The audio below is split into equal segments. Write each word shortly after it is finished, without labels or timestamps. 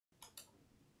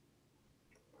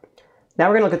Now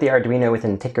we're going to look at the Arduino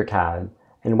within Tinkercad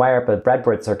and wire up a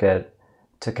breadboard circuit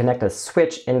to connect a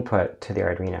switch input to the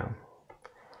Arduino.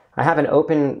 I have an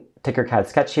open Tinkercad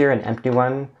sketch here, an empty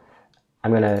one.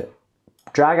 I'm going to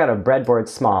drag out a breadboard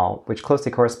small, which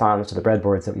closely corresponds to the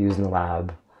breadboards that we use in the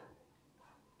lab,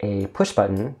 a push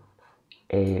button,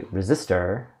 a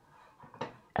resistor,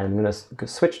 and I'm going to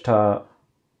switch to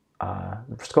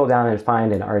scroll down and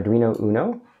find an Arduino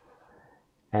Uno,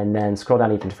 and then scroll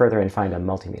down even further and find a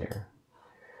multimeter.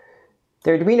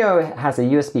 The Arduino has a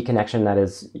USB connection that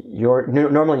is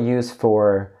normally used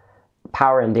for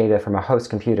power and data from a host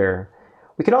computer.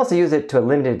 We can also use it to a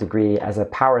limited degree as a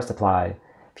power supply.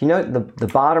 If you note, the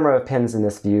bottom row of pins in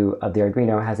this view of the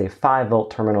Arduino has a 5-volt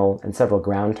terminal and several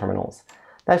ground terminals.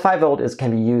 That 5-volt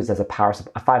can be used as a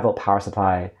 5-volt power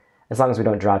supply as long as we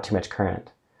don't draw too much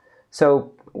current.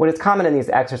 So what is common in these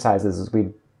exercises is we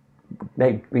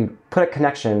put a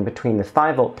connection between the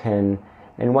 5-volt pin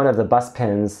and one of the bus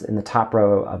pins in the top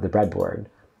row of the breadboard.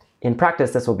 In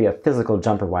practice, this will be a physical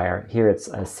jumper wire. Here it's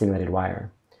a simulated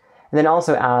wire. And then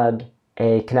also add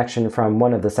a connection from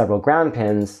one of the several ground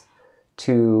pins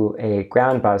to a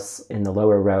ground bus in the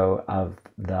lower row of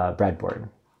the breadboard.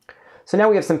 So now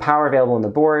we have some power available on the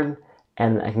board,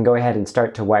 and I can go ahead and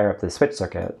start to wire up the switch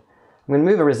circuit. I'm going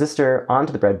to move a resistor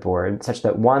onto the breadboard such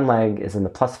that one leg is in the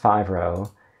 +5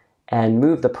 row, and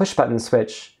move the push button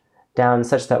switch down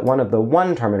such that one of the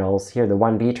 1 terminals, here the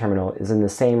 1B terminal, is in the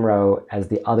same row as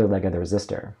the other leg of the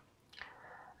resistor.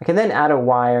 I can then add a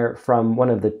wire from one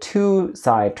of the 2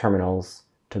 side terminals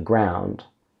to ground.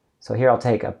 So here I'll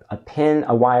take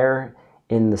a wire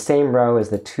in the same row as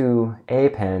the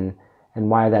 2A pin and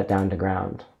wire that down to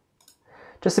ground.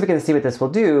 Just so we can see what this will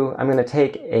do, I'm going to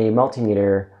take a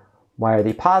multimeter, wire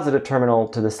the positive terminal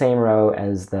to the same row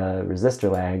as the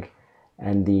resistor leg,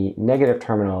 and the negative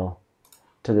terminal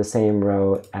to the same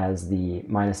row as the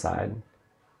minus side.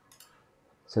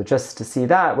 So just to see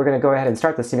that, we're going to go ahead and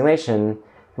start the simulation. And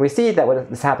we see that what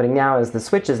is happening now is the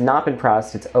switch has not been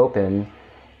pressed, it's open,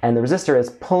 and the resistor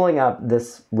is pulling up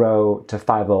this row to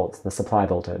 5 volts, the supply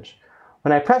voltage.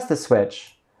 When I press the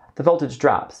switch, the voltage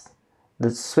drops. The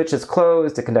switch is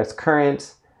closed, it conducts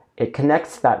current, it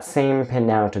connects that same pin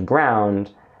now to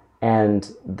ground,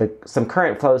 and some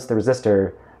current flows to the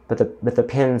resistor, but the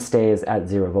pin stays at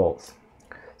 0 volts.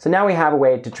 So now we have a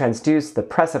way to transduce the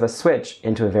press of a switch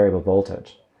into a variable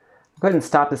voltage. Go ahead and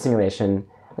stop the simulation.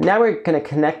 And now we're going to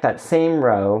connect that same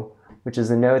row, which is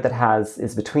the node that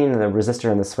is between the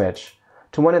resistor and the switch,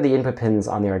 to one of the input pins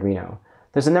on the Arduino.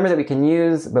 There's a number that we can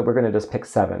use, but we're going to just pick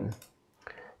 7.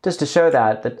 Just to show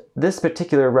that this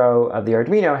particular row of the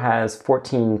Arduino has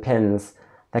 14 pins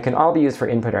that can all be used for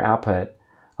input or output,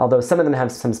 although some of them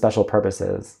have some special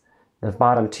purposes. The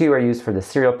bottom 2 are used for the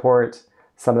serial port.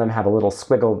 Some of them have a little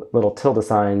squiggle, little tilde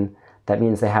sign that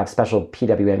means they have special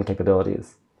PWM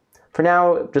capabilities. For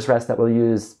now, just rest that we'll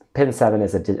use pin 7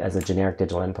 as a generic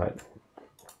digital input.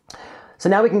 So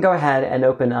now we can go ahead and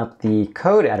open up the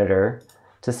code editor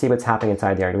to see what's happening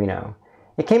inside the Arduino.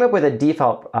 It came up with a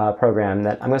default program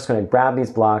that I'm just going to grab these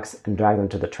blocks and drag them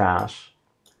to the trash.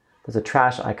 There's a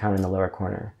trash icon in the lower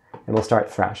corner, and we'll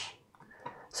start fresh.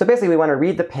 So basically we want to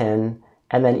read the pin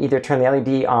and then either turn the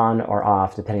LED on or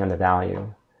off depending on the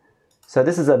value. So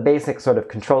this is a basic sort of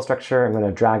control structure. I'm going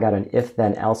to drag out an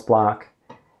if-then-else block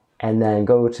and then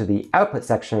go to the output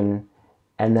section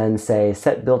and then say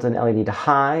set built-in LED to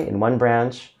high in one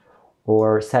branch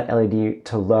or set LED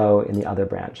to low in the other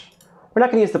branch. We're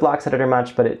not going to use the blocks editor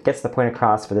much, but it gets the point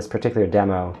across for this particular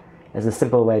demo as a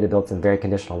simple way to build some very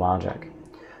conditional logic.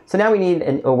 So now we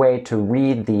need a way to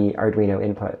read the Arduino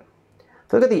input.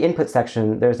 If you look at the input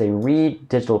section, there's a read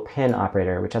digital pin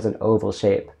operator, which has an oval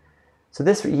shape. So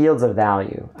this yields a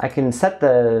value. I can set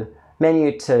the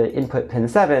menu to input pin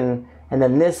 7, and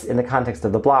then this, in the context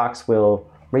of the blocks, will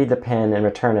read the pin and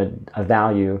return a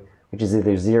value, which is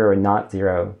either 0 or not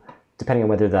 0, depending on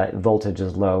whether the voltage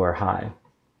is low or high.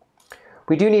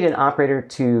 We do need an operator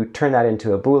to turn that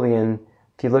into a Boolean.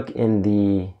 If you look in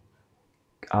the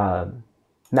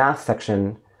math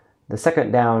section, the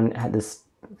second down had this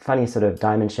funny sort of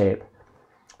diamond shape.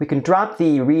 We can drop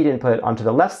the read input onto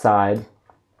the left side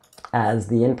as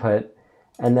the input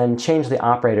and then change the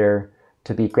operator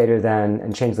to be greater than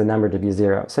and change the number to be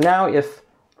 0. So now if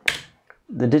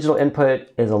the digital input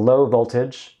is a low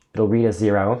voltage, it'll read as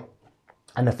 0,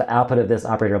 and the output of this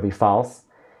operator will be false.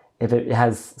 If it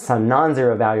has some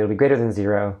non-zero value, it'll be greater than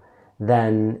 0,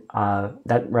 then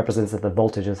that represents that the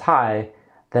voltage is high,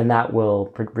 then that will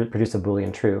produce a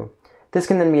Boolean true. This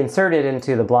can then be inserted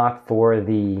into the block for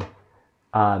the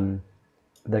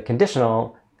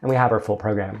conditional, and we have our full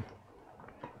program.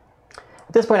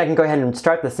 At this point, I can go ahead and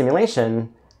start the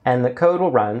simulation and the code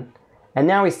will run. And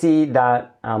now we see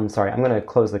that, sorry, I'm going to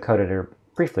close the code editor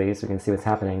briefly so we can see what's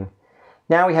happening.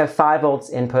 Now we have 5 volts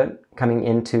input coming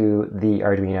into the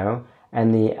Arduino,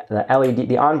 and the LED,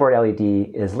 the onboard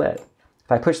LED is lit.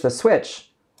 If I push the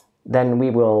switch, then we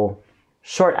will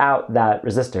short out that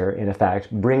resistor, in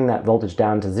effect, bring that voltage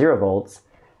down to 0 volts.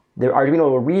 The Arduino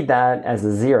will read that as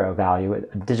a 0 value,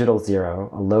 a digital 0,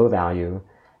 a low value,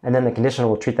 and then the conditioner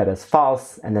will treat that as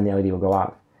false, and then the LED will go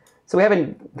off. So we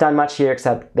haven't done much here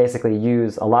except basically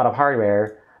use a lot of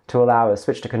hardware to allow a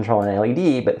switch to control an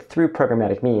LED, but through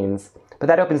programmatic means. But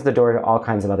that opens the door to all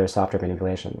kinds of other software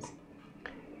manipulations.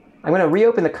 I'm going to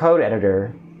reopen the code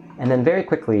editor and then very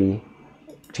quickly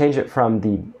change it from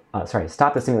the,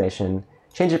 stop the simulation,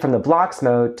 change it from the blocks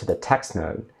mode to the text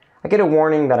mode. I get a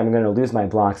warning that I'm going to lose my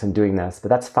blocks in doing this, but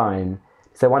that's fine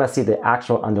because I want to see the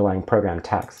actual underlying program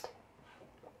text.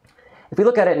 If we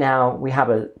look at it now, we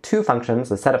have two functions,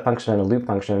 a setup function and a loop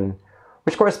function,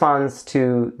 which corresponds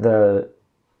to the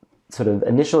sort of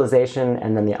initialization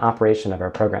and then the operation of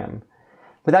our program.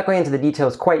 Without going into the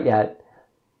details quite yet,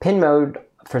 pin mode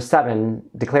for 7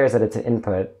 declares that it's an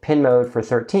input. Pin mode for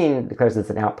 13 declares it's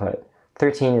an output.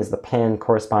 13 is the pin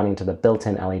corresponding to the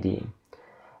built-in LED.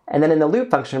 And then in the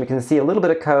loop function, we can see a little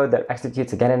bit of code that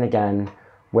executes again and again,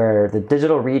 where the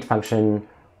digital read function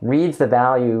reads the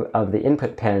value of the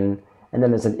input pin, and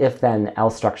then there's an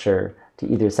if-then-else structure to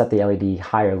either set the LED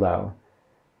high or low.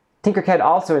 Tinkercad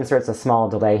also inserts a small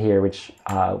delay here, which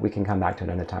we can come back to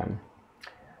another time.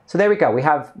 So there we go. We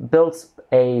have built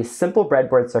a simple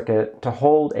breadboard circuit to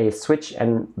hold a switch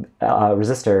and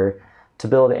resistor to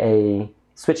build a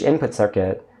switch input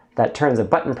circuit that turns a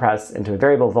button press into a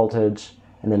variable voltage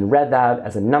and then read that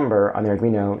as a number on the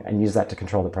Arduino and use that to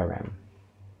control the program.